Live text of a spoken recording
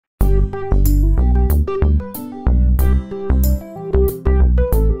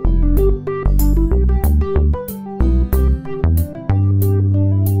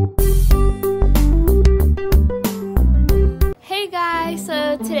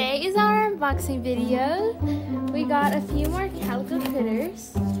unboxing video. We got a few more Calico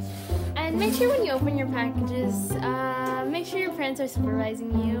critters. And make sure when you open your packages, make sure your parents are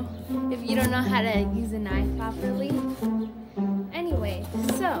supervising you if you don't know how to use a knife properly. Anyway,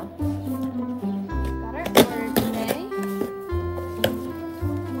 so got our order today.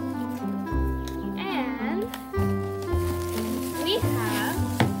 And we have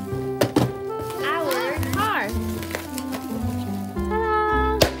our car.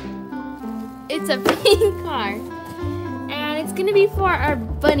 Ta-da! It's a pink car. And it's gonna be for our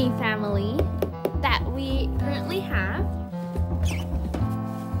bunny family that we currently have.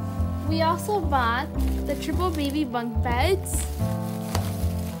 We also bought the triple baby bunk beds,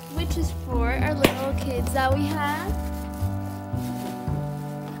 which is for our little kids that we have.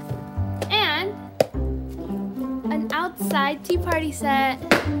 And an outside tea party set,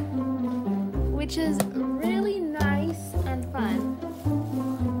 which is really nice and fun.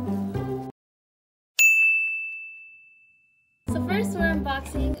 So first we're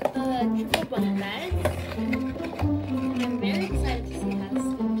unboxing the triple bunk beds. I'm very excited to see how this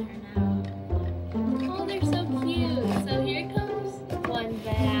is going to turn out. Oh, they're so cute. So here comes one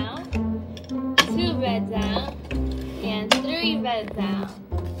bed out, 2 beds out, and 3 beds out.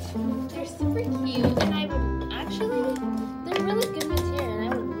 They're super cute, and I would actually, they're really good material, and I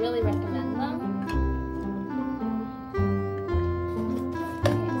would really recommend them.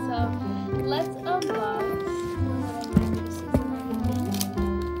 Okay, so let's unbox.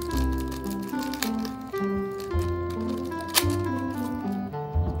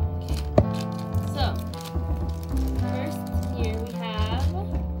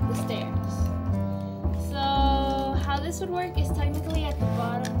 This would work is technically at the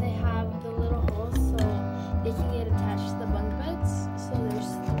bottom they have the little holes so they can get attached to the bunk beds. So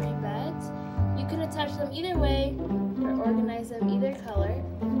there's 3 beds. You can attach them either way or organize them either color.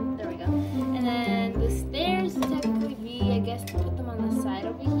 There we go. And then the stairs would technically be, I guess, to put them on the side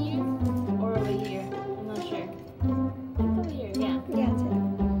over here or over here. I'm not sure. Over here, yeah. Yeah, it's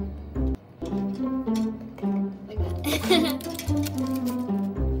like that.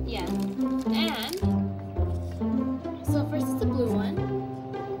 Yeah. And so first is the blue one,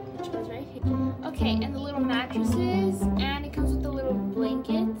 which goes right here. Okay, and the little mattresses, and it comes with the little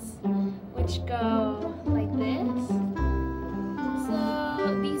blankets, which go like this.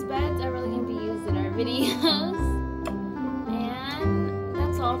 So these beds are really going to be used in our videos. And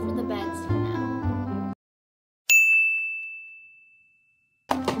that's all for the beds for now.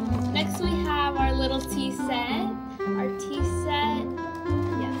 Next we have our little tea set. Our tea set,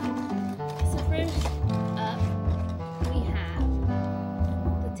 yeah. So first up, we have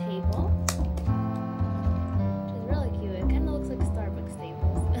the table, which is really cute. It kind of looks like Starbucks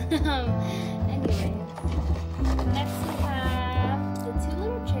tables. Anyway, next we have the 2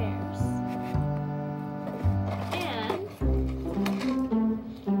 little chairs, and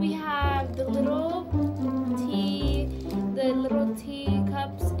we have the little tea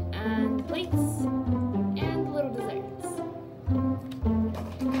cups and plates, and little desserts.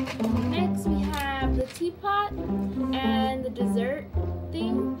 Next we have the teapot and the dessert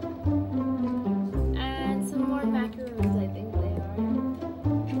thing, and some more macaroons, I think they are.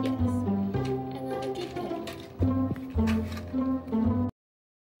 Yes. And then a cake pan.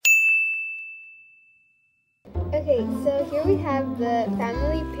 Okay, so here we have the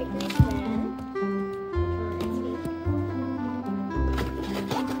family picnic van.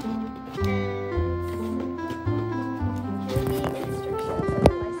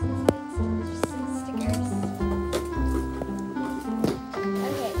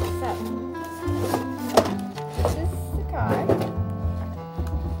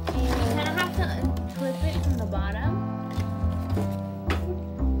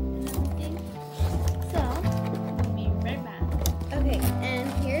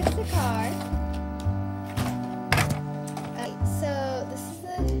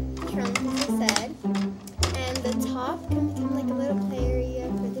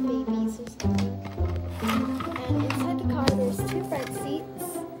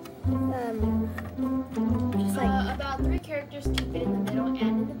 About 3 characters can fit in the middle and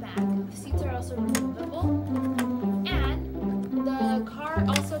in the back. The seats are also removable. And the car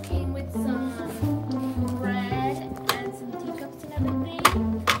also came with some bread and some teacups and everything.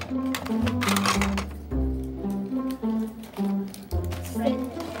 Right.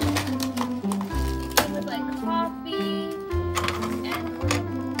 It came with like coffee and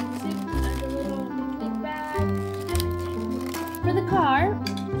a little picnic bag and everything. For the car,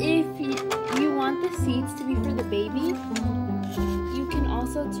 if you want the seats to be for the baby, you can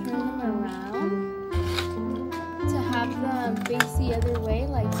also turn them around to have them face the other way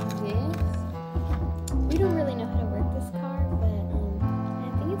like this.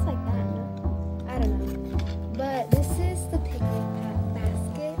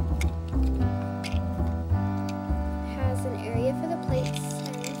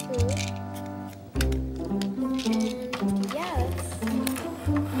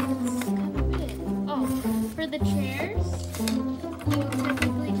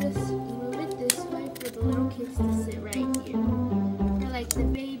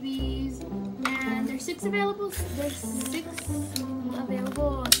 babies, and there's six available seats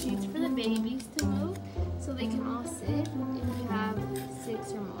for the babies to move, so they can all sit if you have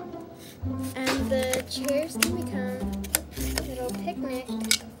 6 or more. And the chairs can become little picnic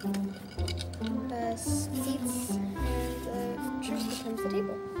seats, and the chairs becomes the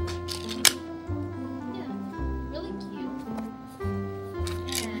table.